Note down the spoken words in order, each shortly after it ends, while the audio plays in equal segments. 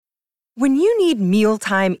When you need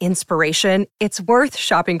mealtime inspiration, it's worth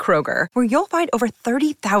shopping Kroger, where you'll find over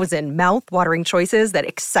 30,000 mouth-watering choices that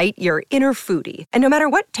excite your inner foodie. And no matter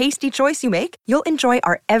what tasty choice you make, you'll enjoy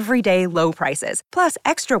our everyday low prices, plus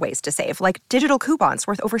extra ways to save, like digital coupons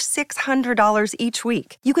worth over $600 each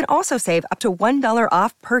week. You can also save up to $1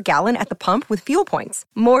 off per gallon at the pump with fuel points.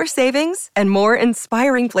 More savings and more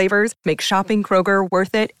inspiring flavors make shopping Kroger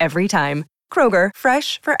worth it every time. Kroger,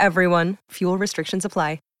 fresh for everyone. Fuel restrictions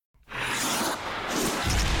apply.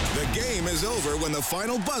 The game is over when the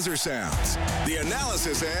final buzzer sounds. The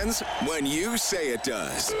analysis ends when you say it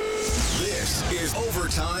does. This is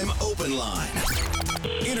Overtime Open Line.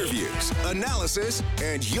 Interviews, analysis,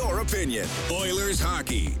 and your opinion. Oilers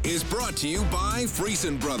hockey is brought to you by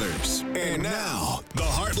Friesen Brothers. And now, the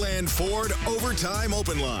Heartland Ford Overtime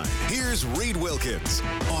Open Line. Here's Reed Wilkins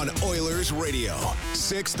on Oilers Radio,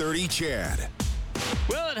 630 CHED.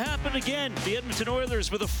 Well, it happened again. The Edmonton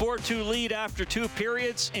Oilers with a 4-2 lead after 2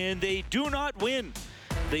 periods, and they do not win.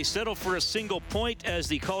 They settle for a single point as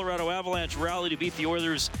the Colorado Avalanche rally to beat the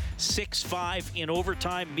Oilers 6-5 in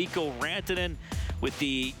overtime. Mikko Rantanen with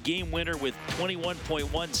the game winner with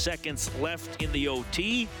 21.1 seconds left in the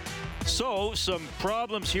OT. So, some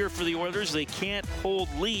problems here for the Oilers. They can't hold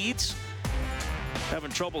leads.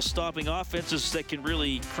 Having trouble stopping offenses that can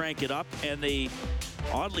really crank it up, and they,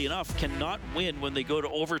 oddly enough, cannot win when they go to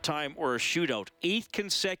overtime or a shootout. 8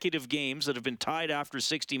 consecutive games that have been tied after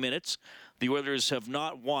 60 minutes. The Oilers have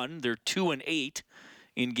not won. They're 2-8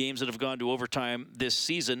 in games that have gone to overtime this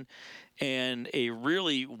season. And a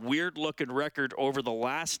really weird-looking record over the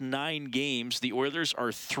last 9 games. The Oilers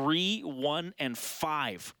are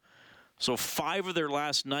 3-1-5. So 5 of their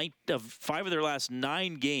last 9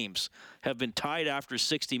 games have been tied after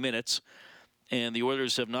 60 minutes, and the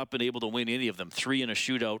Oilers have not been able to win any of them. 3 in a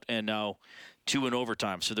shootout and now 2 in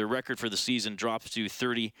overtime. So their record for the season drops to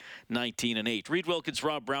 30-19-8. Reed Wilkins,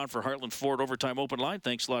 Rob Brown for Heartland Ford Overtime Open Line.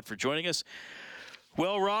 Thanks a lot for joining us.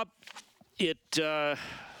 Well, Rob, it's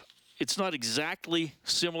not exactly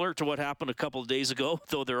similar to what happened a couple of days ago,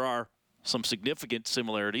 though there are some significant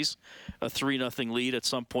similarities. A 3-0 lead at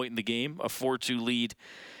some point in the game, a 4-2 lead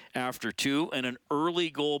after 2, and an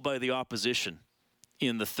early goal by the opposition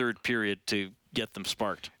in the third period to get them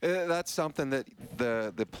sparked. That's something that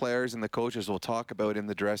the players and the coaches will talk about in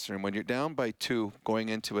the dressing room. When you're down by 2 going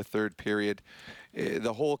into a third period,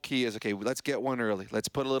 the whole key is, okay, let's get one early. Let's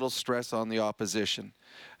put a little stress on the opposition.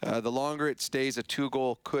 The longer it stays a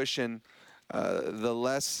 2-goal cushion,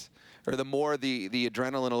 the more the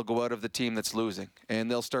adrenaline will go out of the team that's losing. And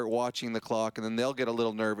they'll start watching the clock, and then they'll get a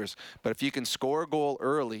little nervous. But if you can score a goal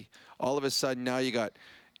early, all of a sudden now you got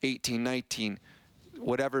 18, 19,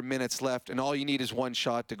 whatever minutes left, and all you need is one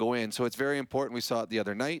shot to go in. So it's very important. We saw it the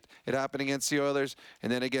other night. It happened against the Oilers.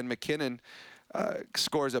 And then again, McKinnon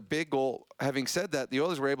scores a big goal. Having said that, the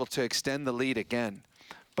Oilers were able to extend the lead again.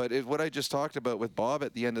 But what I just talked about with Bob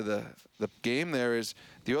at the end of the game there is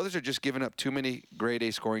the Oilers are just giving up too many grade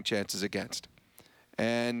A scoring chances against.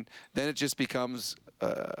 And then it just becomes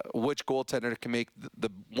which goaltender can make the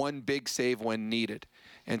one big save when needed.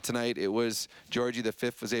 And tonight it was Georgie the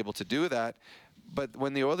Fifth was able to do that. But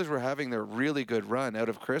when the Oilers were having their really good run out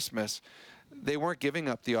of Christmas, they weren't giving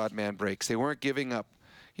up the odd man breaks. They weren't giving up,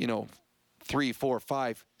 3, 4,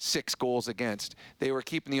 5, 6 goals against. They were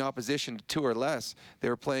keeping the opposition to 2 or less. They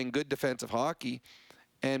were playing good defensive hockey.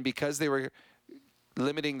 And because they were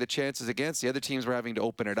limiting the chances against, the other teams were having to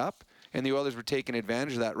open it up. And the Oilers were taking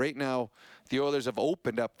advantage of that. Right now, the Oilers have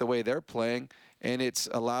opened up the way they're playing. And it's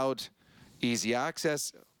allowed easy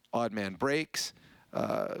access, odd man breaks,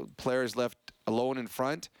 players left alone in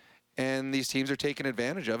front. And these teams are taking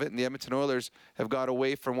advantage of it. And the Edmonton Oilers have got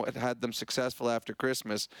away from what had them successful after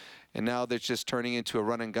Christmas. And now they're just turning into a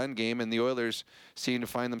run-and-gun game. And the Oilers seem to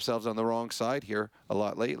find themselves on the wrong side here a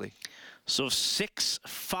lot lately. So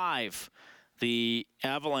 6-5. The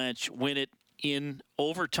Avalanche win it in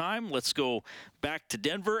overtime. Let's go back to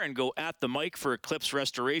Denver and go at the mic for Eclipse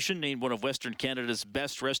Restoration, named one of Western Canada's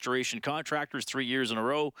best restoration contractors 3 years in a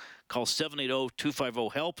row. Call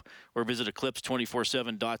 780-250-HELP or visit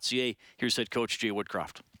eclipse247.ca. Here's head coach Jay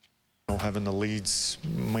Woodcroft. Having the leads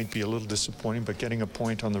might be a little disappointing, but getting a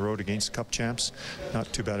point on the road against Cup champs,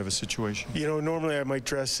 not too bad of a situation. Normally I might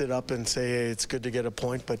dress it up and say, hey, it's good to get a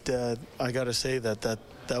point, but I got to say that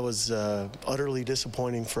that was utterly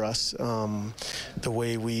disappointing for us. The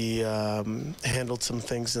way we handled some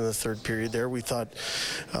things in the third period there, we thought,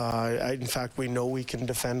 in fact, we know we can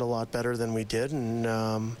defend a lot better than we did,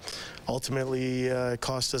 and ultimately it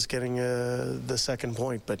cost us getting the second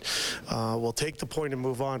point. But we'll take the point and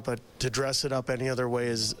move on. But to dress it up any other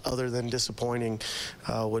way other than disappointing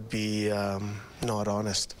would be not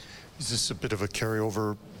honest. Is this a bit of a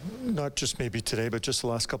carryover, not just maybe today, but just the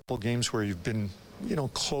last couple of games where you've been,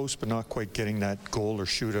 close but not quite getting that goal or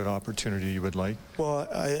shootout opportunity you would like? Well,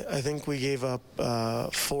 I think we gave up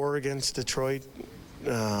 4 against Detroit,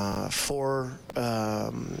 4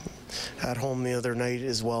 at home the other night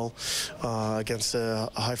as well, against a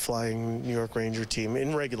high-flying New York Ranger team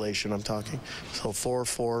in regulation, I'm talking. So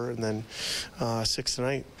 4-4 and then 6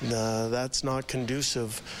 tonight. That's not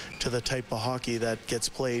conducive to the type of hockey that gets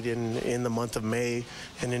played in the month of May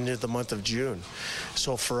and into the month of June.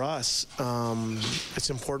 So for us, it's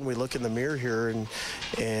important we look in the mirror here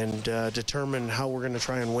and determine how we're going to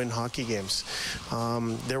try and win hockey games.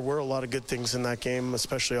 There were a lot of good things in that game,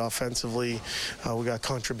 especially offensively. We got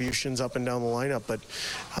contributions up and down the lineup, but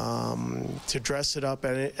to dress it up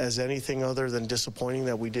as anything other than disappointing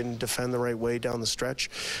that we didn't defend the right way down the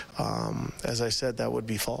stretch, as I said, that would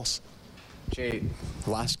be false. Jay,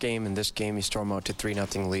 last game and this game, you storm out to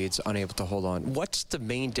 3-0 leads, unable to hold on. What's the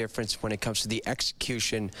main difference when it comes to the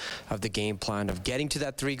execution of the game plan of getting to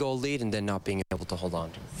that 3-goal lead and then not being able to hold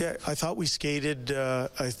on? Yeah, I thought we skated.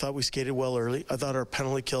 Well early. I thought our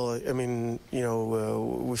penalty kill.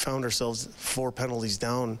 We found ourselves 4 penalties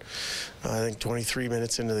down. I think 23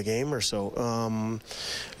 minutes into the game or so.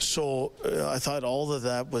 I thought all of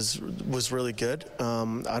that was really good.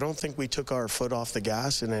 I don't think we took our foot off the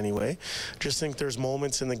gas in any way. Just think there's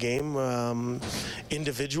moments in the game,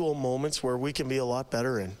 individual moments where we can be a lot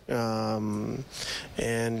better in.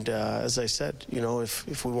 As I said,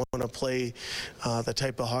 if we want to play the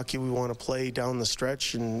type of hockey we want to play down the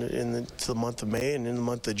stretch to the month of May and in the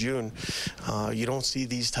month of June, you don't see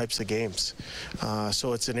these types of games.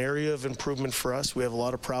 So it's an area of improvement for us. We have a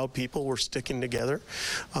lot of proud people. We're sticking together.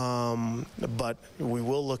 But we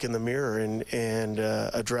will look in the mirror and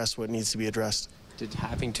address what needs to be addressed. Did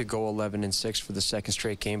having to go 11-6 for the second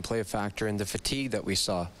straight game play a factor in the fatigue that we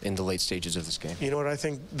saw in the late stages of this game? You know what? I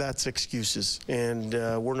think that's excuses, and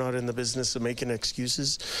we're not in the business of making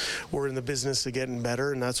excuses. We're in the business of getting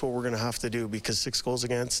better, and that's what we're going to have to do, because 6 goals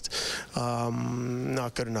against,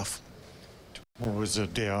 not good enough. It was a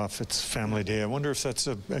day off. It's family day. I wonder if that's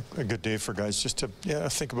a good day for guys just to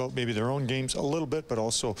think about maybe their own games a little bit, but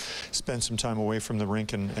also spend some time away from the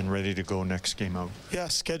rink and ready to go next game out. Yeah,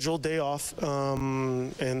 scheduled day off.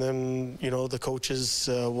 And then, the coaches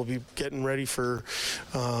will be getting ready for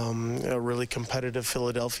a really competitive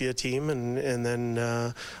Philadelphia team. And then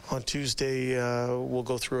on Tuesday, we'll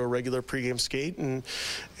go through a regular pregame skate and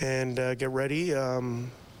get ready.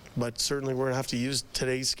 But certainly we're going to have to use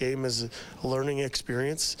today's game as a learning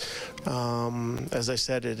experience. As I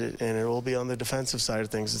said, it will be on the defensive side of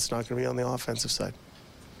things. It's not going to be on the offensive side.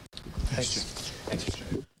 Thanks.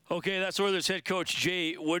 Okay, that's Oilers head coach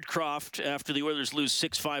Jay Woodcroft after the Oilers lose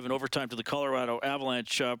 6-5 in overtime to the Colorado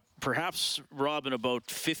Avalanche. Perhaps, Rob, in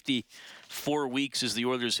about 54 weeks as the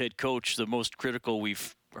Oilers head coach, the most critical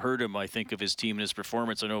we've heard him, I think, of his team and his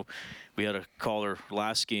performance. I know we had a caller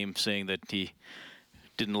last game saying that he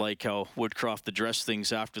didn't like how Woodcroft addressed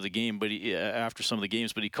things after the game, but after some of the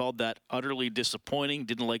games, but he called that utterly disappointing.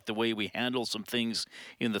 Didn't like the way we handled some things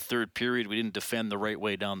in the third period. We didn't defend the right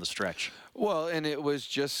way down the stretch. Well, and it was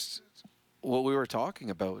just what we were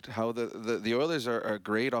talking about, how the Oilers are a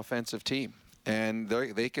great offensive team, and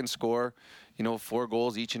they can score, 4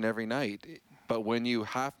 goals each and every night. But when you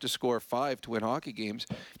have to score 5 to win hockey games,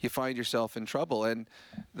 you find yourself in trouble, and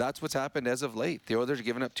that's what's happened as of late. The Oilers are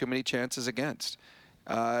giving up too many chances against.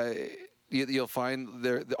 You'll find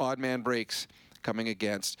the odd man breaks coming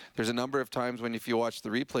against. There's a number of times if you watch the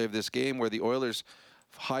replay of this game where the Oilers'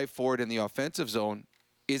 high forward in the offensive zone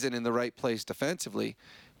isn't in the right place defensively.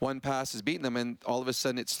 One pass is beating them, and all of a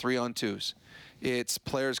sudden it's 3-on-2s. It's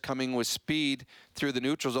players coming with speed through the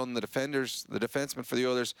neutral zone. The defensemen for the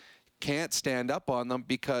Oilers can't stand up on them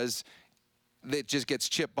because it just gets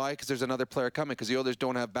chipped by because there's another player coming, because the Oilers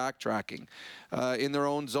don't have backtracking. In their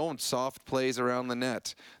own zone, soft plays around the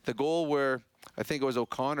net. The goal where I think it was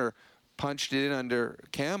O'Connor punched it in under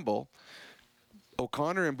Campbell,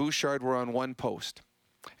 O'Connor and Bouchard were on one post.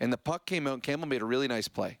 And the puck came out, and Campbell made a really nice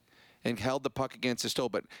play and held the puck against his toe.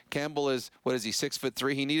 But Campbell is,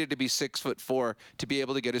 6'3"? He needed to be 6'4" to be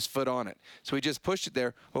able to get his foot on it. So he just pushed it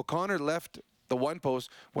there. O'Connor left the one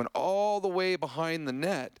post, went all the way behind the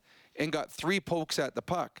net, and got 3 pokes at the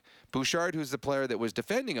puck. Bouchard, who's the player that was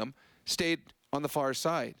defending him, stayed on the far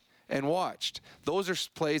side and watched. Those are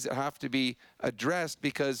plays that have to be addressed,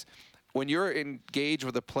 because when you're engaged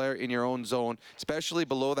with a player in your own zone, especially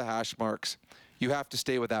below the hash marks, you have to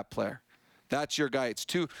stay with that player. That's your guy.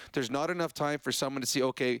 There's not enough time for someone to see,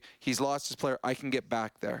 okay, he's lost his player, I can get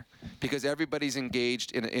back there. Because everybody's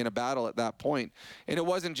engaged in a battle at that point. And it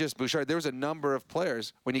wasn't just Bouchard. There was a number of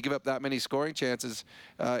players, when you give up that many scoring chances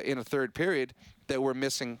in a third period, that were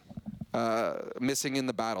missing in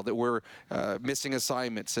the battle, that were missing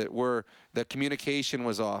assignments, the communication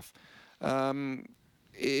was off.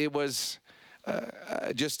 It was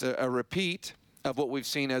just a repeat of what we've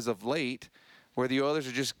seen as of late, where the Oilers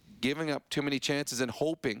are just giving up too many chances and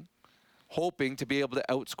hoping to be able to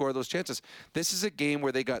outscore those chances. This is a game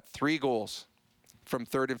where they got 3 goals from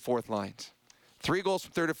third and fourth lines. 3 goals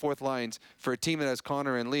from third and fourth lines for a team that has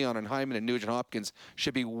Connor and Leon and Hyman and Nugent Hopkins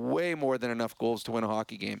should be way more than enough goals to win a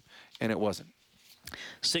hockey game, and it wasn't.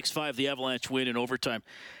 6-5, the Avalanche win in overtime.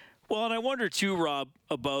 Well, and I wonder too, Rob,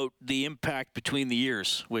 about the impact between the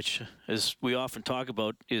years, which, as we often talk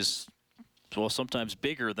about, is, well, sometimes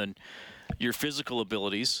bigger than your physical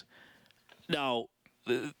abilities. Now,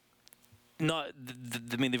 they've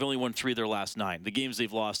only won 3 of their last 9. The games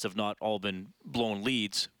they've lost have not all been blown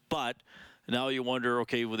leads, but now you wonder,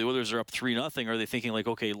 okay, well, the Oilers are up 3-0. Are they thinking like,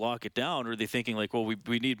 okay, lock it down? Or are they thinking like, well,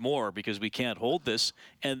 we need more because we can't hold this?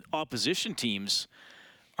 And opposition teams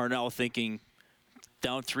are now thinking,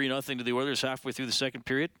 down 3-0 to the Oilers halfway through the second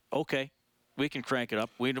period, okay, we can crank it up.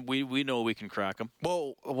 We know we can crack them.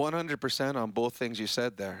 Well, 100% on both things you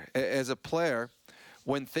said there. As a player,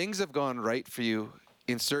 when things have gone right for you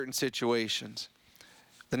in certain situations,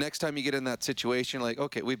 the next time you get in that situation, you're like,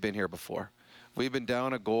 okay, we've been here before. We've been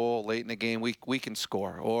down a goal late in the game. We can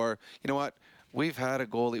score. Or, you know what? We've had a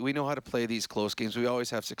goalie. We know how to play these close games. We always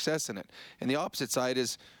have success in it. And the opposite side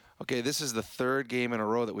is, okay, this is the 3rd game in a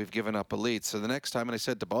row that we've given up a lead. So the next time, and I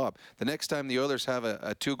said to Bob, the next time the Oilers have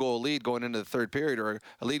a 2-goal lead going into the third period, or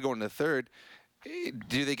a lead going into the third,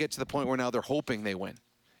 do they get to the point where now they're hoping they win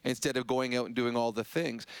instead of going out and doing all the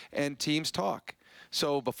things? And teams talk.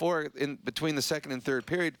 So between the second and third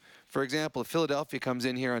period, for example, if Philadelphia comes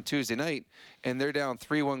in here on Tuesday night and they're down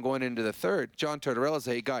 3-1 going into the third, John Tortorella says,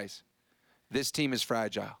 hey, guys, this team is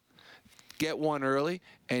fragile. Get one early,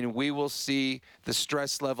 and we will see the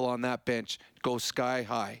stress level on that bench go sky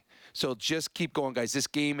high. So just keep going, guys. This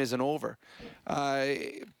game isn't over.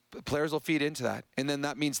 Players will feed into that. And then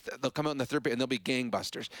that means they'll come out in the third period, and they'll be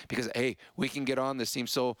gangbusters because, hey, we can get on this team.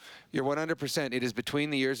 So you're 100%. It is between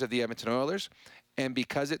the ears of the Edmonton Oilers. And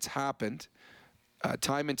because it's happened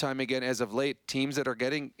time and time again as of late, teams that are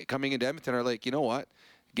coming into Edmonton are like, you know what?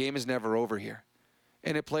 Game is never over here.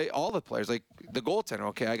 And all the players, like the goaltender,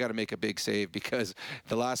 okay, I got to make a big save because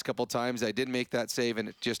the last couple times I didn't make that save and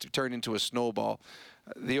it just turned into a snowball.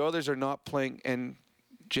 The Oilers are not playing, and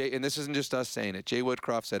this isn't just us saying it, Jay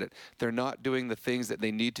Woodcroft said it, they're not doing the things that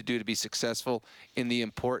they need to do to be successful in the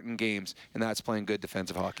important games, and that's playing good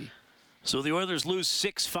defensive hockey. So the Oilers lose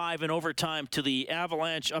 6-5 in overtime to the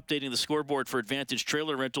Avalanche. Updating the scoreboard for Advantage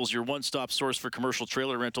Trailer Rentals, your one-stop source for commercial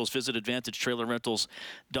trailer rentals. Visit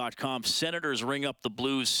AdvantageTrailerRentals.com. Senators ring up the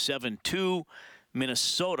Blues 7-2.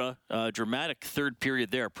 Minnesota, dramatic third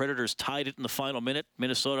period there. Predators tied it in the final minute.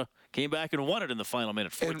 Minnesota came back and won it in the final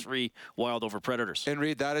minute. 4-3 Wild over Predators. And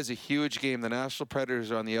Reed, that is a huge game. The Nashville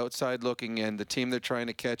Predators are on the outside looking in. The team they're trying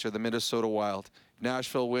to catch are the Minnesota Wild.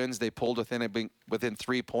 Nashville wins. They pulled within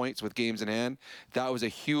 3 points with games in hand. That was a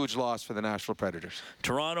huge loss for the Nashville Predators.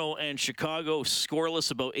 Toronto and Chicago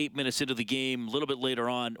scoreless about 8 minutes into the game. A little bit later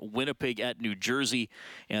on, Winnipeg at New Jersey,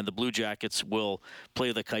 and the Blue Jackets will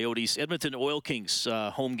play the Coyotes. Edmonton Oil Kings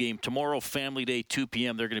home game tomorrow, Family Day, 2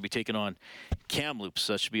 p.m. They're going to be taking on Kamloops.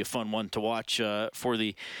 That should be a fun one to watch for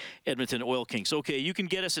the Edmonton Oil Kings. Okay, you can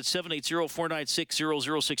get us at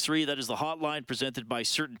 780-496-0063. That is the hotline presented by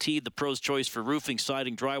CertainTeed, the pro's choice for roofing,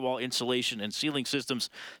 siding, drywall, insulation, and ceiling systems.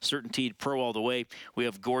 CertainTeed, pro all the way. We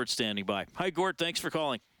have Gord standing by. Hi, Gord. Thanks for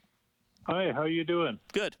calling. Hi, how you doing?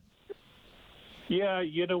 Good. Yeah,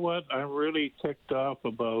 you know what I'm really ticked off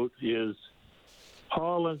about is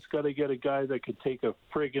Holland's got to get a guy that can take a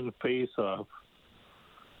friggin' face-off.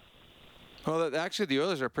 Well, actually, the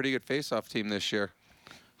Oilers are a pretty good face-off team this year.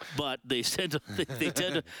 But they tend to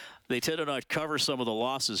not cover some of the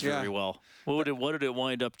losses very well. What did it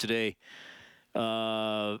wind up today?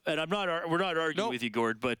 And we're not arguing with you,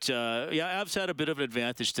 Gord, but Avs had a bit of an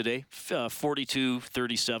advantage today,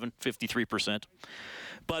 42-37, 53%.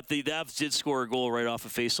 But the Avs did score a goal right off a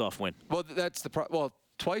face-off win. Well, that's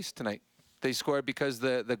twice tonight they scored because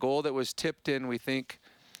the goal that was tipped in, we think,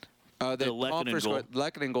 The Lehkonen goal.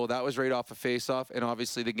 Lehkonen goal, that was right off a face-off, and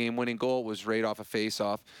obviously the game-winning goal was right off a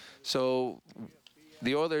face-off. So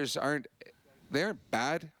the Oilers aren't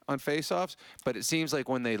bad on face-offs, but it seems like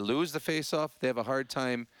when they lose the face-off, they have a hard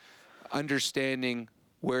time understanding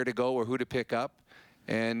where to go or who to pick up,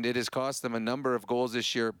 and it has cost them a number of goals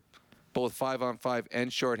this year, both 5-on-5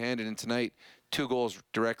 and shorthanded, and tonight 2 goals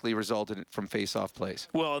directly resulted from face-off plays.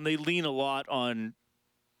 Well, and they lean a lot on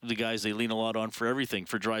the guys they lean a lot on for everything,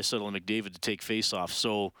 for Draisaitl and McDavid to take face-offs.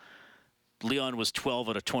 So Leon was 12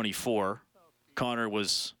 out of 24. Connor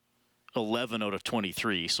was 11 out of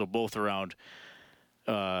 23, so both around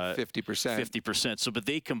 50%. So, but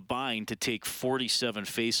they combined to take 47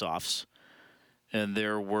 face-offs, and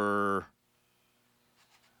there were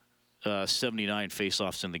 79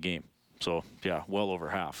 face-offs in the game. So, yeah, well over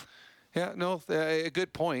half. Yeah, no, a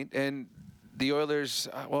good point. And the Oilers,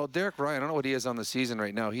 well, Derek Ryan, I don't know what he is on the season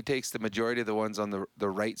right now. He takes the majority of the ones on the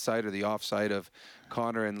right side or the off side of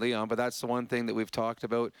Connor and Leon. But that's the one thing that we've talked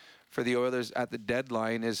about for the Oilers at the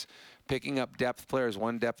deadline is picking up depth players.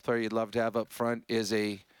 One depth player you'd love to have up front is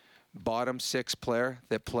a bottom 6 player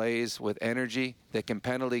that plays with energy, that can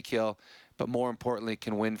penalty kill, but more importantly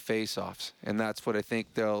can win face-offs. And that's what I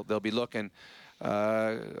think they'll be looking.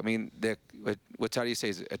 I mean, how do you say,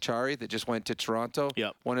 is it Achari that just went to Toronto?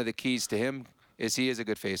 Yep. One of the keys to him is he is a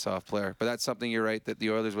good face-off player. But that's something, you're right, that the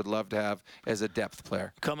Oilers would love to have as a depth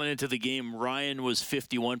player. Coming into the game, Ryan was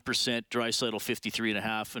 51%, Draisaitl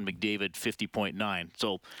 53.5%, and McDavid 50.9%.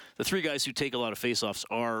 So the 3 guys who take a lot of face-offs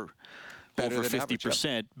are better over than 50%.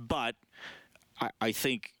 Average. But I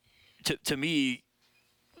think, to me,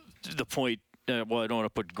 the point, well, I don't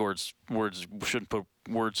want to put shouldn't put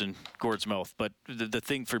words in Gord's mouth, but the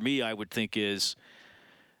thing for me, I would think, is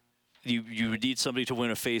you need somebody to win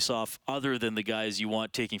a face-off other than the guys you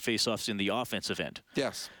want taking face-offs in the offensive end.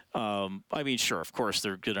 Yes. I mean, sure, of course,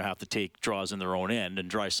 they're going to have to take draws in their own end, and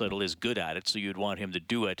Draisaitl is good at it, so you'd want him to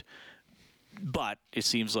do it. But it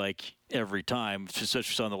seems like every time,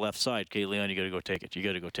 especially on the left side, okay, Leon, you got to go take it. You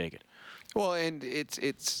got to go take it. Well, and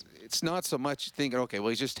it's not so much thinking, okay, well,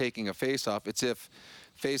 he's just taking a face-off. It's if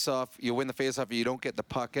face-off, you win the face-off, you don't get the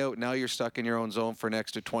puck out, now you're stuck in your own zone for an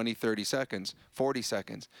extra 20, 30 seconds, 40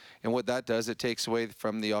 seconds. And what that does, it takes away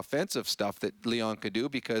from the offensive stuff that Leon could do,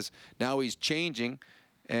 because now he's changing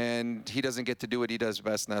and he doesn't get to do what he does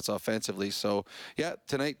best, and that's offensively. So, yeah,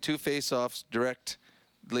 tonight 2 face-offs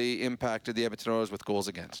directly impacted the Edmonton Oilers with goals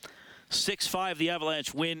against. 6-5, the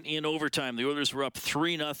Avalanche win in overtime. The Oilers were up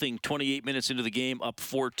 3-0, 28 minutes into the game, up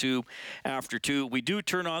 4-2 after 2. We do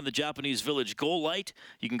turn on the Japanese Village Goal Light.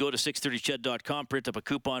 You can go to 630ched.com, print up a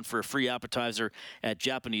coupon for a free appetizer at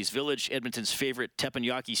Japanese Village, Edmonton's favorite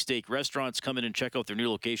teppanyaki steak restaurants. Come in and check out their new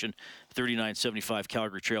location, 3975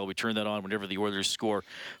 Calgary Trail. We turn that on whenever the Oilers score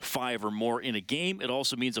 5 or more in a game. It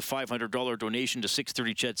also means a $500 donation to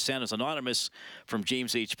 630 Ched Santa's Anonymous from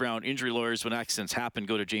James H. Brown Injury Lawyers. When accidents happen,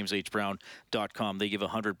 go to jameshbrown.com. They give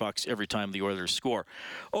 $100 every time the Oilers score.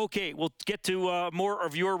 Okay, we'll get to more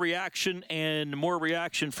of your reaction and more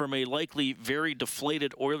reaction from a likely very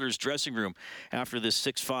deflated Oilers dressing room after this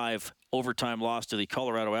 6-5 overtime loss to the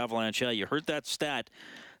Colorado Avalanche. Yeah, you heard that stat.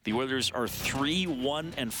 The Oilers are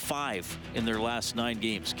 3-1-5 in their last 9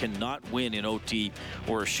 games. Cannot win in OT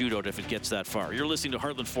or a shootout if it gets that far. You're listening to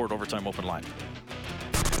Heartland Ford Overtime Open Line.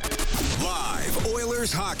 Live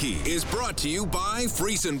Oilers hockey is brought to you by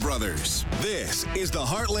Friesen Brothers. This is the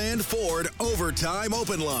Heartland Ford Overtime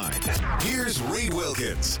Open Line. Here's Reed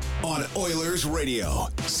Wilkins on Oilers Radio,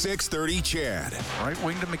 630 Chad. Right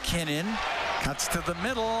wing to McKinnon. Cuts to the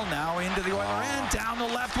middle. Now into the Oiler end. Down the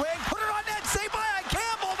left wing. Put it on net. Saved by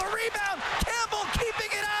Campbell. The rebound. Campbell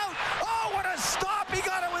keeping it out. Oh, what a stop. He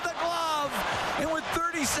got it with a glove. And with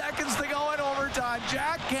 30 seconds to go in overtime,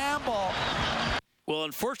 Jack Campbell. Well,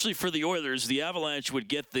 unfortunately for the Oilers, the Avalanche would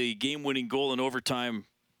get the game-winning goal in overtime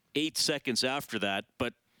 8 seconds after that.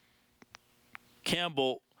 But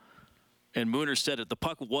Campbell and Mooner said it. The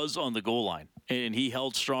puck was on the goal line, and he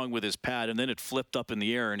held strong with his pad, and then it flipped up in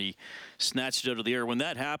the air, and he snatched it out of the air. When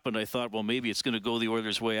that happened, I thought, well, maybe it's going to go the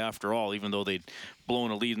Oilers' way after all, even though they'd blown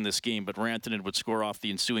a lead in this game. But Rantanen would score off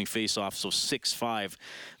the ensuing face-off, so 6-5,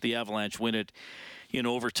 the Avalanche win it in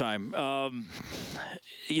overtime.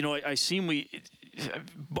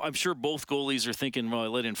 I'm sure both goalies are thinking, well, I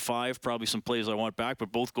let in 5, probably some plays I want back,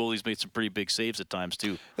 but both goalies made some pretty big saves at times,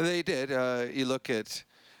 too. They did. You look at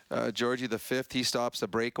Georgie the fifth, he stops a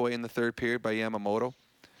breakaway in the third period by Yamamoto.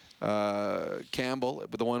 Campbell,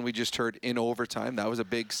 the one we just heard in overtime, that was a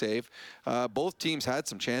big save. Both teams had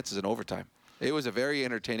some chances in overtime. It was a very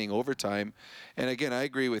entertaining overtime. And again, I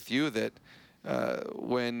agree with you that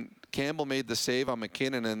when Campbell made the save on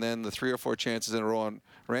McKinnon, and then the 3 or 4 chances in a row on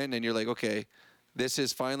Rantanen, and you're like, okay, this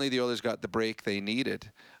is finally the Oilers got the break they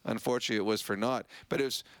needed. Unfortunately, it was for naught. But it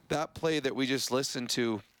was that play that we just listened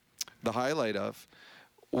to the highlight of.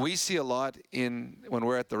 We see a lot when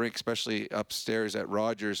we're at the rink, especially upstairs at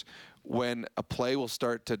Rogers, when a play will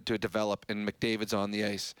start to develop and McDavid's on the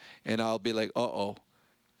ice. And I'll be like, uh-oh,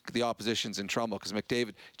 the opposition's in trouble because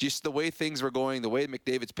McDavid, just the way things were going, the way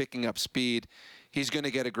McDavid's picking up speed, he's going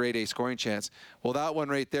to get a grade A scoring chance. Well, that one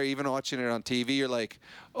right there, even watching it on TV, you're like,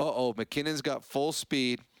 uh-oh, McKinnon's got full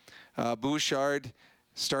speed. Bouchard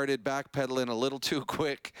started backpedaling a little too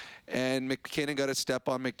quick, and McKinnon got a step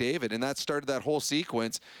on McDavid, and that started that whole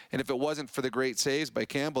sequence. And if it wasn't for the great saves by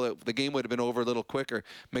Campbell, the game would have been over a little quicker.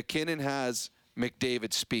 McKinnon has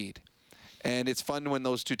McDavid's speed, and it's fun when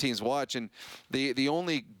those two teams watch. And the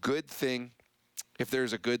only good thing, if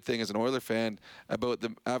there's a good thing as an Oiler fan about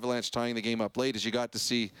the Avalanche tying the game up late, is you got to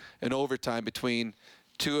see an overtime between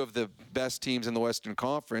two of the best teams in the Western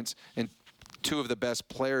Conference and two of the best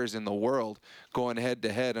players in the world going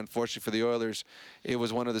head-to-head. Unfortunately for the Oilers, it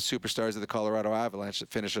was one of the superstars of the Colorado Avalanche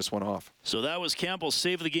that finished this one off. So that was Campbell's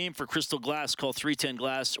save of the game for Crystal Glass. Call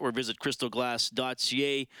 310-GLASS or visit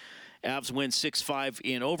crystalglass.ca. Avs win 6-5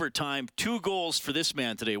 in overtime. 2 goals for this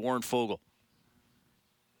man today, Warren Foegele.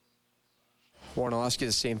 Warren, I'll ask you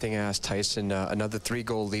the same thing I asked Tyson. Another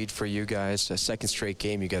 3-goal lead for you guys. A second straight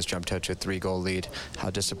game, you guys jumped out to a 3-goal lead.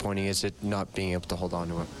 How disappointing is it not being able to hold on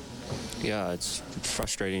to it? Yeah, it's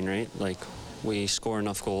frustrating, right? Like, we score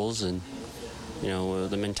enough goals, and, you know,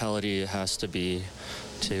 the mentality has to be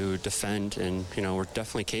to defend, and, you know, we're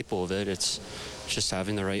definitely capable of it. It's just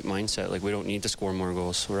having the right mindset. Like, we don't need to score more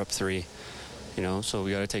goals. We're up 3, you know, so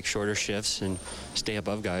we got to take shorter shifts and stay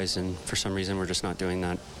above guys, and for some reason we're just not doing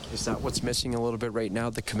that. Is that what's missing a little bit right now,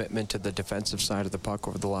 the commitment to the defensive side of the puck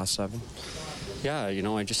over the last 7? Yeah, you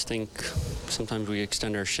know, I just think sometimes we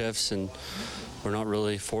extend our shifts, and we're not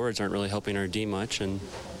really, forwards aren't really helping our D much, and,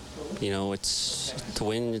 you know, it's to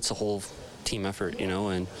win, it's a whole team effort, you know,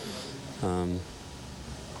 and,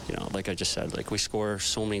 you know, like I just said, like, we score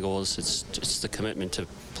so many goals, it's the commitment to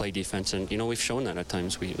play defense, and, you know, we've shown that at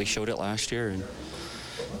times. We showed it last year, and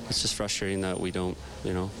it's just frustrating that we don't,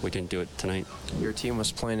 you know, we didn't do it tonight. Your team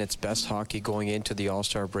was playing its best hockey going into the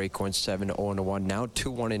All-Star break, going 7-0-1, now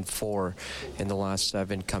 2-1-4 in the last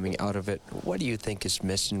 7 coming out of it. What do you think is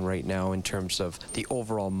missing right now in terms of the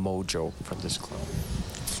overall mojo from this club?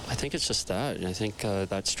 I think it's just that. I think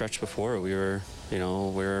that stretch before, we were, you know,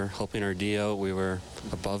 we were helping our D out. We were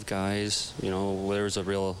above guys. You know, there was a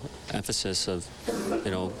real emphasis of,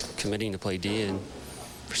 you know, committing to play D, and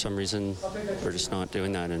for some reason we're just not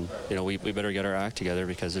doing that. And, you know, we better get our act together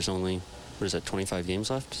because there's only, what is it, 25 games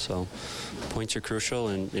left? So points are crucial,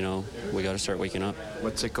 and, you know, we got to start waking up.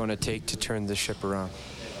 What's it going to take to turn this ship around?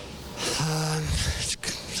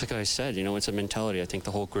 It's like I said, you know, it's a mentality. I think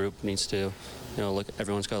the whole group needs to, you know, look.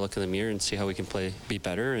 Everyone's got to look in the mirror and see how we can be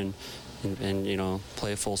better, and you know,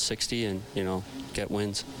 play a full 60 and, you know, get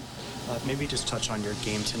wins. Maybe just touch on your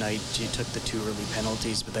game tonight. You took the 2 early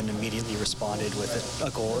penalties, but then immediately responded with a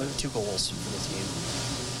goal, 2 goals for the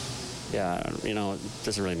team. Yeah, you know, it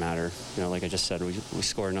doesn't really matter. You know, like I just said, we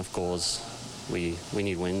score enough goals. We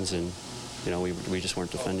need wins, and, you know, we just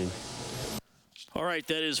weren't defending. All right,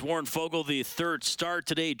 that is Warren Foegele, the 3rd star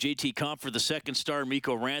today. JT Compher, the 2nd star.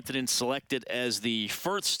 Mikko Rantanen selected as the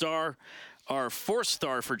 1st star. Our 4th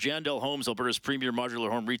star for Jandel Homes, Alberta's premier modular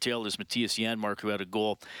home retailer, is Matthias Janmark, who had a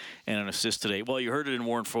goal and an assist today. Well, you heard it in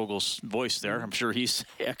Warren Foegele's voice there. I'm sure he's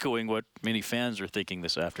echoing what many fans are thinking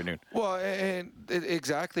this afternoon. Well, and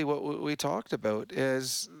exactly what we talked about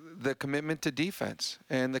is the commitment to defense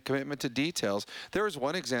and the commitment to details. There was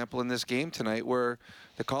one example in this game tonight where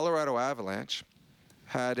the Colorado Avalanche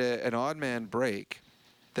had an odd man break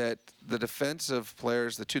that the defensive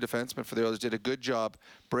players, the 2 defensemen for the Oilers, did a good job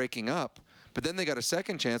breaking up. But then they got a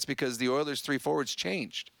second chance because the Oilers' 3 forwards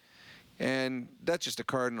changed. And that's just a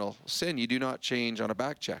cardinal sin. You do not change on a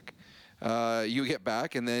back check. You get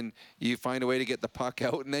back, and then you find a way to get the puck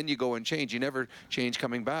out, and then you go and change. You never change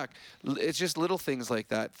coming back. It's just little things like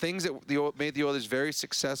that. Things that made the Oilers very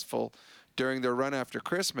successful during their run after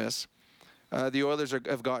Christmas, the Oilers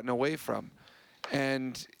have gotten away from.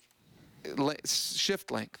 And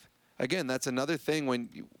shift length. Again, that's another thing when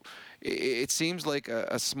it seems like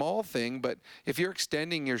a small thing, but if you're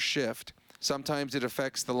extending your shift, sometimes it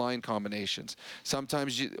affects the line combinations.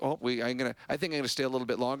 Sometimes I think I'm gonna stay a little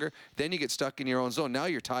bit longer. Then you get stuck in your own zone. Now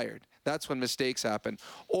you're tired. that's when mistakes happen.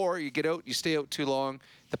 Or you get out, you stay out too long,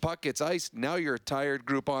 the puck gets iced, now you're a tired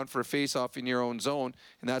group on for a face-off in your own zone,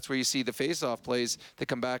 and that's where you see the face-off plays that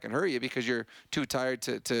come back and hurt you because you're too tired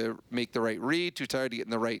to make the right read, too tired to get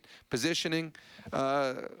in the right positioning.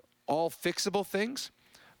 All fixable things,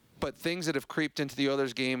 but things that have creeped into the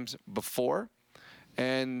Oilers games before.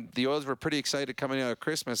 And the Oilers were pretty excited coming out of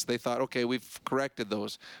Christmas. They thought, okay, we've corrected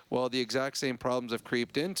those. Well, the exact same problems have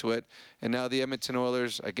creeped into it. And now the Edmonton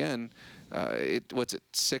Oilers, again,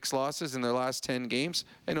 6 losses in their last 10 games?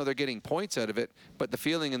 I know they're getting points out of it, but the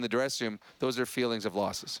feeling in the dressing room, those are feelings of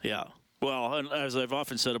losses. Yeah. Well, and as I've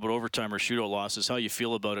often said about overtime or shootout losses, how you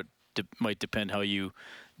feel about it might depend how you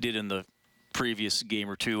did in the previous game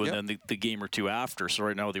or two and then the game or two after. So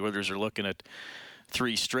right now the Oilers are looking at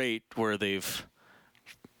 3 straight where they've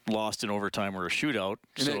lost in overtime or a shootout.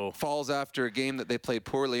 And it falls after a game that they played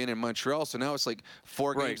poorly in Montreal. So now it's like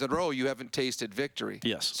 4 games in a row you haven't tasted victory.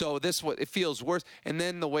 Yes. So it feels worse. And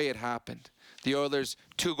then the way it happened. The Oilers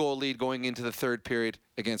 2-goal lead going into the third period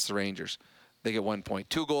against the Rangers. They get 1 point.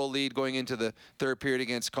 2-goal lead going into the third period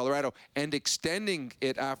against Colorado and extending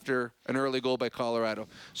it after an early goal by Colorado.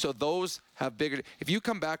 So those have bigger. If you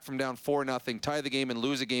come back from down 4-0, tie the game and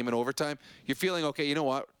lose a game in overtime, you're feeling, okay, you know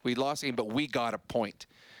what? We lost a game, but we got a point.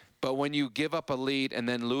 But when you give up a lead and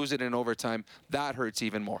then lose it in overtime, that hurts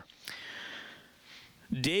even more.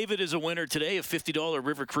 David is a winner today, a $50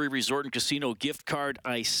 River Cree Resort and Casino gift card.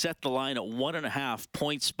 I set the line at 1.5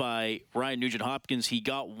 points by Ryan Nugent-Hopkins. He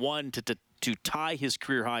got 1 to tie his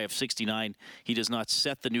career high of 69. He does not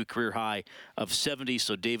set the new career high of 70,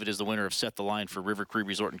 so David is the winner of Set the Line for River Cree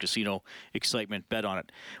Resort and Casino. Excitement, bet on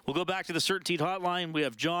it. We'll go back to the Certainteed Hotline. We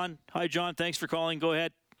have John. Hi, John. Thanks for calling. Go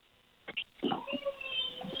ahead.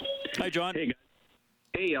 Hi, John. Hey, guys.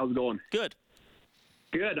 Hey, how's it going? Good.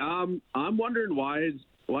 Good. I'm wondering why is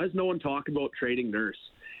no one talking about trading Nurse?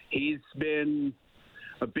 He's been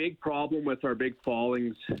a big problem with our big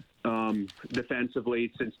fallings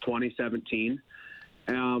defensively since 2017.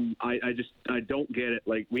 I don't get it.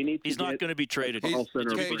 Like, we need. He's not going to be traded. He's not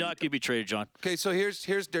going to be traded, John. Okay, so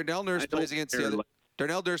here's Darnell Nurse plays against the other.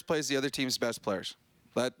 Darnell Nurse plays the other team's best players.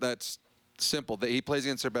 That's simple. He plays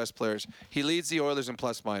against their best players. He leads the Oilers in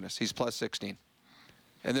plus minus. He's plus 16,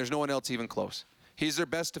 and there's no one else even close. He's their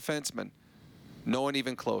best defenseman. No one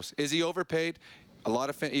even close. Is he overpaid? A lot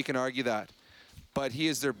of you can argue that, but he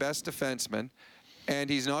is their best defenseman.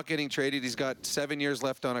 And he's not getting traded. He's got 7 years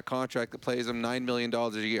left on a contract that pays him $9 million a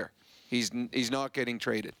year. He's not getting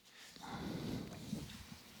traded.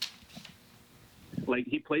 Like,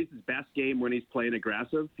 he plays his best game when he's playing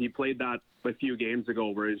aggressive. He played that a few games ago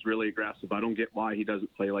where he's really aggressive. I don't get why he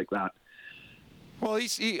doesn't play like that. Well,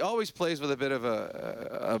 he always plays with a bit of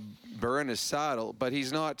a burr in his saddle, but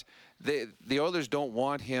he's not. The Oilers don't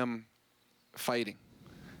want him fighting.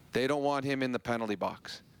 They don't want him in the penalty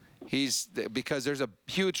box. Because there's a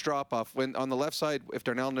huge drop-off. When on the left side, if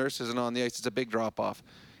Darnell Nurse isn't on the ice, it's a big drop-off.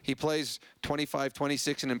 He plays 25,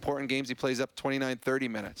 26 in important games. He plays up 29, 30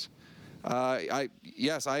 minutes.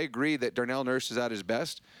 Yes, I agree that Darnell Nurse is at his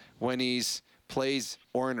best when he plays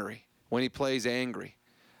ornery, when he plays angry.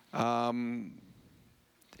 And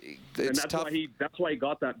that's why he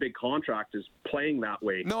got that big contract, is playing that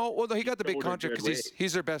way. No, he got the big contract because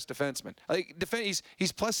he's their best defenseman.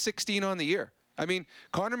 He's plus 16 on the year. I mean,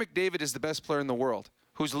 Connor McDavid is the best player in the world,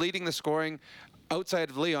 who's leading the scoring outside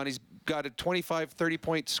of Leon. He's got a 25,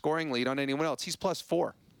 30-point scoring lead on anyone else. He's plus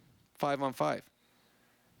 4, 5-on-5.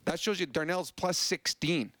 That shows you Darnell's plus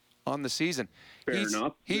 16 on the season. Fair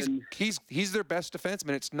enough. He's their best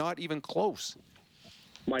defenseman. It's not even close.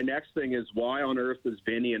 My next thing is, why on earth is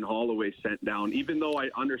Vinny and Holloway sent down? Even though I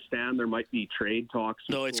understand there might be trade talks.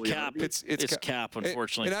 No, it's cap. It's cap,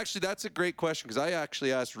 unfortunately. And actually, that's a great question, because I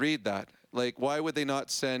actually asked Reed that. Like, why would they not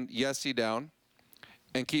send Yessi down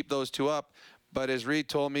and keep those two up? But as Reed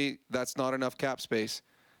told me, that's not enough cap space.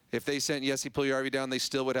 If they sent Yessi Puljujarvi down, they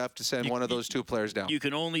still would have to send one of those two players down. You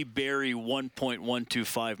can only bury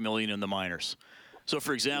 $1.125 million in the minors. So,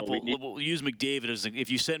 for example, we'll use McDavid as if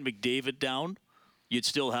you sent McDavid down, you'd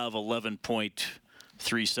still have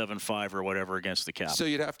 11.375 or whatever against the cap. So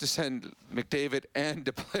you'd have to send McDavid and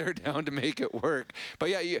DePlayer down to make it work.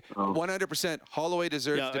 But 100%. Holloway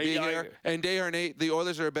deserves to be here. And Desharnais, the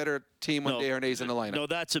Oilers are a better team when Desharnais in the lineup. No,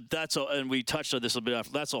 that's and we touched on this a little bit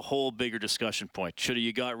after. That's a whole bigger discussion point. Should have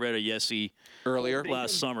you got rid of Yessi earlier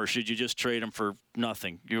last summer? Should you just trade him for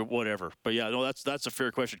nothing? Whatever. But that's a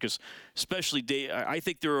fair question, because especially I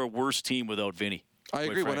think they're a worse team without Vinny. I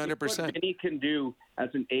agree 100%. What Vinny can do as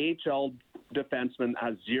an AHL defenseman,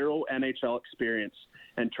 has zero NHL experience,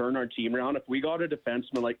 and turn our team around. If we got a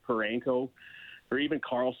defenseman like Parenko or even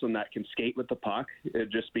Carlson that can skate with the puck,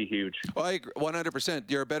 it'd just be huge. Well, I agree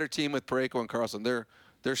 100%. You're a better team with Parayko and Carlson.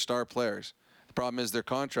 They're star players. The problem is their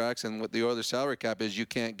contracts, and what the Oilers' salary cap is, you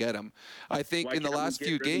can't get them. I think in the last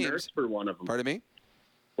few games. For one of them? Pardon me?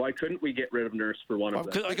 Why couldn't we get rid of Nurse for one of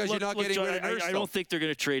them? Because you're not getting rid of Nurse. I don't think they're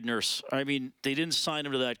going to trade Nurse. I mean, they didn't sign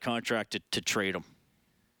him to that contract to trade him.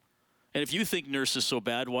 And if you think Nurse is so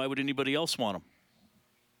bad, why would anybody else want him?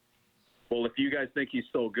 Well, if you guys think he's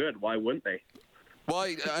so good, why wouldn't they?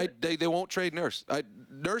 Well, they won't trade Nurse.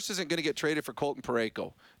 Nurse isn't going to get traded for Colton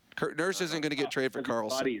Parayko. Nurse isn't going to get traded for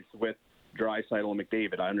Carlson. Buddies with Draisaitl and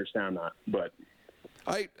McDavid. I understand that, but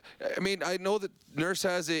I mean, I know that Nurse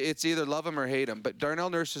has it's either love him or hate him, but Darnell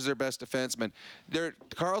Nurse is their best defenseman.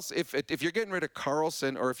 Carlson, if you're getting rid of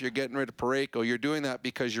Carlson or if you're getting rid of Parayko, you're doing that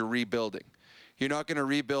because you're rebuilding. You're not going to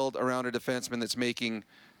rebuild around a defenseman that's making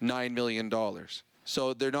 $9 million.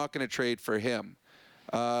 So they're not going to trade for him.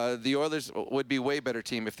 The Oilers would be a way better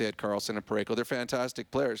team if they had Carlson and Parayko. They're fantastic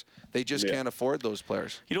players. They just can't afford those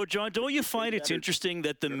players. You know, John, don't you find it's interesting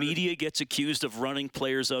that the media gets accused of running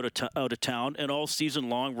players out of town, and all season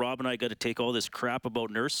long, Rob and I got to take all this crap about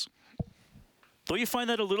Nurse? Don't you find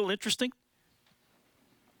that a little interesting?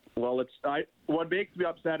 Well, what makes me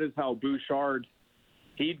upset is how Bouchard,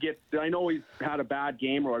 I know he's had a bad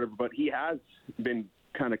game or whatever, but he has been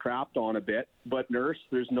kind of crapped on a bit. But Nurse,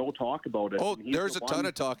 there's no talk about it. Oh, there's a ton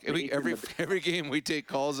of talk. Every game we take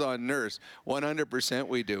calls on Nurse. 100%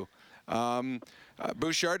 we do.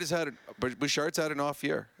 Bouchard's had an off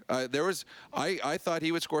year. I thought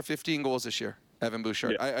he would score 15 goals this year, Evan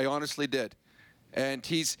Bouchard. Yeah. I honestly did. And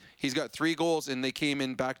he's got 3 goals, and they came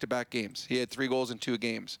in back-to-back games. He had 3 goals in 2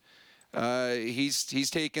 games. He's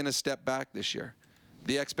taken a step back this year.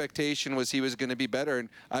 The expectation was he was going to be better, and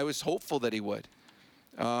I was hopeful that he would.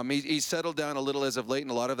 He's settled down a little as of late,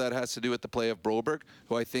 and a lot of that has to do with the play of Broberg,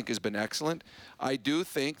 who I think has been excellent. I do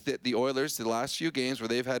think that the Oilers, the last few games where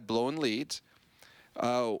they've had blown leads,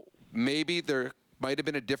 maybe there might have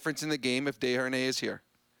been a difference in the game if Desharnais is here.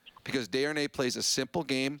 Because Desharnais plays a simple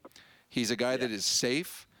game. He's a guy that is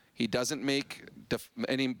safe. He doesn't make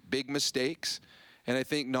any big mistakes. And I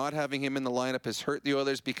think not having him in the lineup has hurt the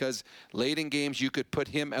Oilers because late in games you could put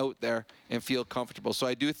him out there and feel comfortable. So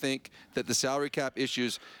I do think that the salary cap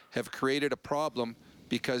issues have created a problem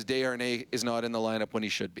because Desharnais is not in the lineup when he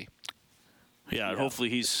should be. Yeah, hopefully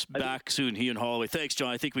he's back soon, he and Holloway. Thanks, John.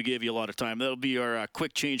 I think we gave you a lot of time. That'll be our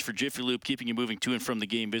quick change for Jiffy Lube, keeping you moving to and from the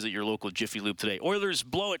game. Visit your local Jiffy Lube today. Oilers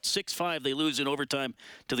blow it 6-5. They lose in overtime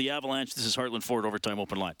to the Avalanche. This is Heartland Ford Overtime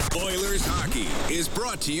Open Line. Oilers hockey is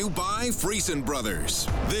brought to you by Friesen Brothers.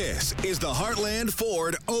 This is the Heartland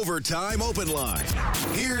Ford Overtime Open Line.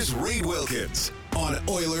 Here's Reed Wilkins on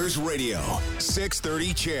Oilers Radio,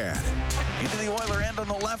 630 CHED. Into the Oiler end on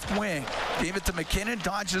the left wing. Gave it to McKinnon.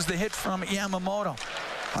 Dodges the hit from Yamamoto.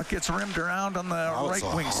 Puck gets rimmed around on the right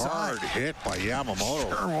wing side. Hard hit by Yamamoto.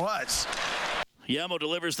 Sure was. Yamo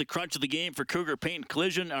delivers the crunch of the game for Cougar Paint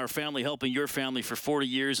Collision. Our family helping your family for 40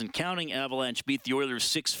 years and counting. Avalanche beat the Oilers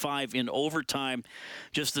 6-5 in overtime.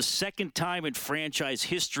 Just the second time in franchise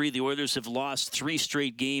history the Oilers have lost 3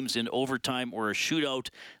 straight games in overtime or a shootout.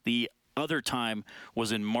 The other time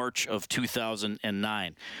was in March of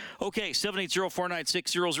 2009. Okay,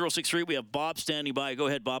 780-496-0063. We have Bob standing by. Go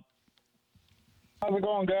ahead, Bob. How's it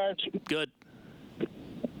going, guys? Good.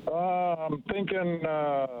 I'm thinking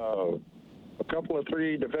a couple of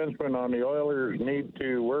 3 defensemen on the Oilers need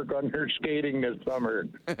to work on their skating this summer.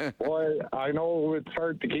 Boy, I know it's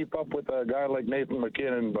hard to keep up with a guy like Nathan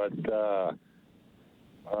McKinnon, but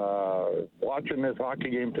watching this hockey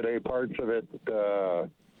game today, parts of it,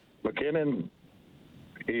 McKinnon,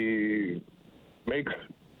 he makes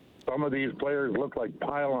some of these players look like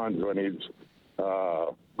pylons when he's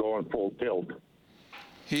going full tilt.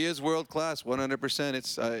 He is world class, 100%.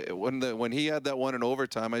 It's when he had that one in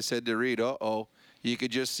overtime, I said to Reed, you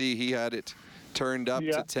could just see he had it turned up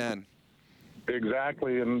to 10.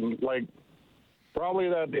 Exactly, and probably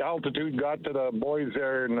that the altitude got to the boys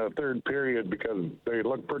there in the third period because they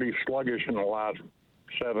looked pretty sluggish in the last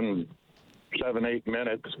 7-8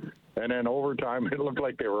 minutes, and then overtime it looked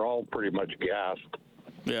like they were all pretty much gassed.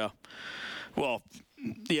 Yeah. Well,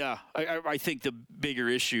 yeah, I think the bigger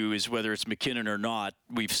issue is whether it's McKinnon or not.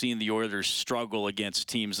 We've seen the Oilers struggle against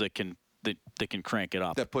teams that can crank it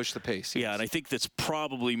up, that push the pace. Yes. Yeah, and I think that's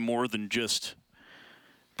probably more than just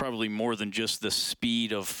the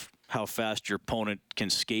speed of how fast your opponent can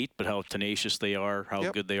skate, but how tenacious they are, how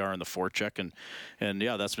good they are in the forecheck, and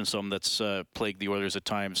yeah, that's been something that's plagued the Oilers at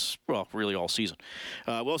times. Well, really all season.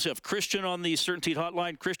 We also have Christian on the Certainty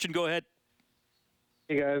Hotline. Christian, go ahead.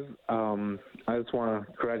 Hey guys, I just want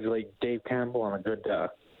to congratulate Dave Campbell on a good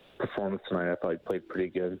performance tonight. I thought he played pretty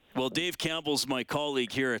good. Well, Dave Campbell's my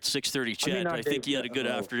colleague here at 6:30 Chet. I think he had a good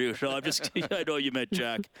afternoon. No, I know you meant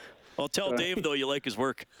Jack. I'll tell Dave, though, you like his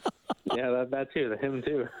work. Yeah, that too. Him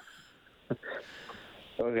too.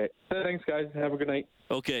 Okay. Thanks, guys. Have a good night.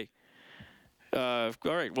 Okay. All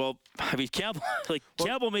right. Well, I mean,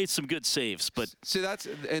 Campbell made some good saves, but see,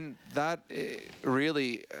 that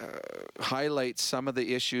really highlights some of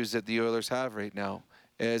the issues that the Oilers have right now.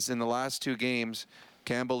 As in the last 2 games,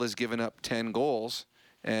 Campbell has given up 10 goals,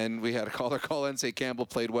 and we had a caller call in and say Campbell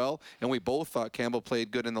played well, and we both thought Campbell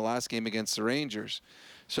played good in the last game against the Rangers.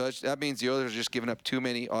 So that means the Oilers are just giving up too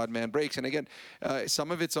many odd man breaks. And again,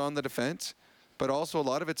 some of it's on the defense, but also a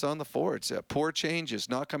lot of it's on the forwards. Poor changes,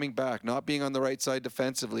 not coming back, not being on the right side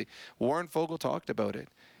defensively. Warren Foegele talked about it.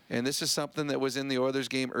 And this is something that was in the Oilers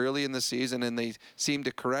game early in the season, and they seem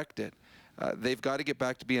to correct it. They've got to get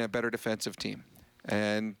back to being a better defensive team.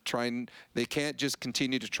 And they can't just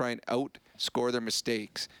continue to try and outscore their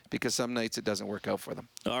mistakes, because some nights it doesn't work out for them.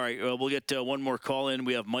 All right, we'll get one more call in.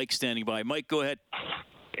 We have Mike standing by. Mike, go ahead.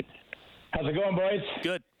 How's it going, boys?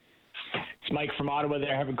 Good. It's Mike from Ottawa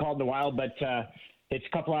there. I haven't called in a while, but it's a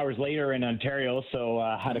couple hours later in Ontario, so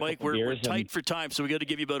had a Mike, couple beers. Mike, we're tight for time, so we got to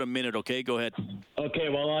give you about a minute, okay? Go ahead. Okay,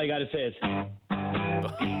 well, all I got to say is, oh,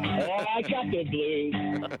 I got the blues.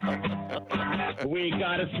 We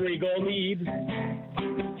got a 3-goal lead.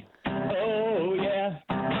 Oh, yeah.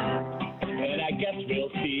 And I guess we'll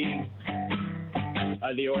see.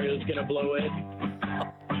 Are the Orioles going to blow it?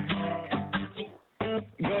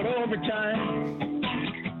 Go to overtime.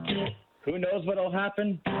 Who knows what'll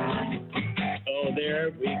happen? Oh,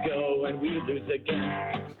 there we go, and we lose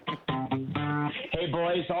again. Hey,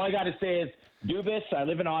 boys, all I got to say is, Dubas, I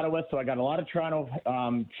live in Ottawa, so I got a lot of Toronto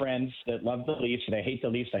friends that love the Leafs. They hate the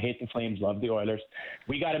Leafs. I hate the Flames, love the Oilers.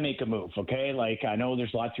 We got to make a move, okay? Like, I know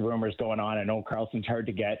there's lots of rumors going on. I know Carlson's hard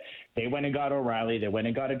to get. They went and got O'Reilly. They went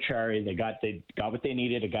and got Achari. They got what they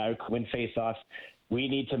needed, a guy who could win faceoffs. We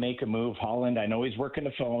need to make a move. Holland, I know he's working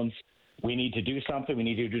the phones. We need to do something. We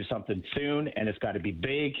need to do something soon, and it's got to be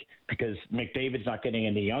big, because McDavid's not getting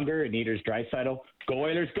any younger, and neither's Draisaitl. Go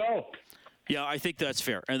Oilers, go! Yeah, I think that's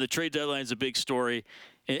fair. And the trade deadline is a big story.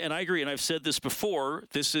 And I agree. And I've said this before.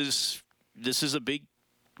 This is a big.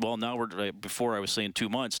 Well, now before I was saying 2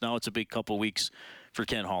 months. Now it's a big couple weeks for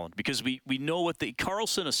Ken Holland, because we know what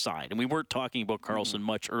Carlson aside, and we weren't talking about Carlson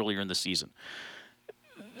much earlier in the season.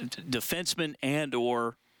 Defenseman and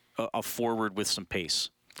or a forward with some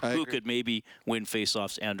pace. Who could maybe win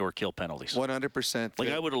faceoffs and or kill penalties. 100%. Like,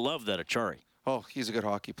 I would have loved that Achari. Oh, he's a good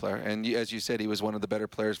hockey player. And as you said, he was one of the better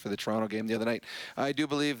players for the Toronto game the other night. I do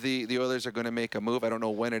believe the Oilers are going to make a move. I don't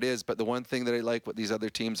know when it is, but the one thing that I like what these other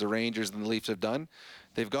teams, the Rangers and the Leafs, have done,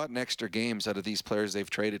 they've gotten extra games out of these players they've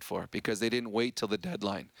traded for, because they didn't wait till the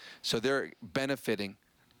deadline. So they're benefiting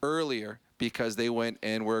earlier because they went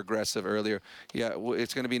and were aggressive earlier. Yeah,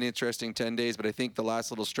 it's going to be an interesting 10 days, but I think the last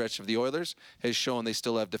little stretch of the Oilers has shown they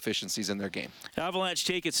still have deficiencies in their game. Avalanche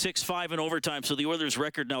take it 6-5 in overtime, so the Oilers'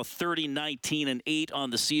 record now 30-19-8 on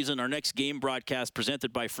the season. Our next game broadcast,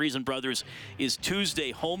 presented by Friesen Brothers, is Tuesday,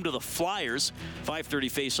 home to the Flyers. 5:30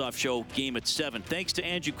 face-off show, game at 7. Thanks to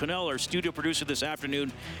Andrew Connell, our studio producer this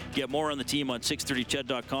afternoon. Get more on the team on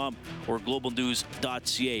 630ched.com or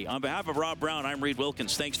globalnews.ca. On behalf of Rob Brown, I'm Reed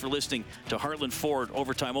Wilkins. Thanks for listening to Heartland Ford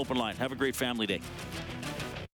Overtime Open Line. Have a great family day.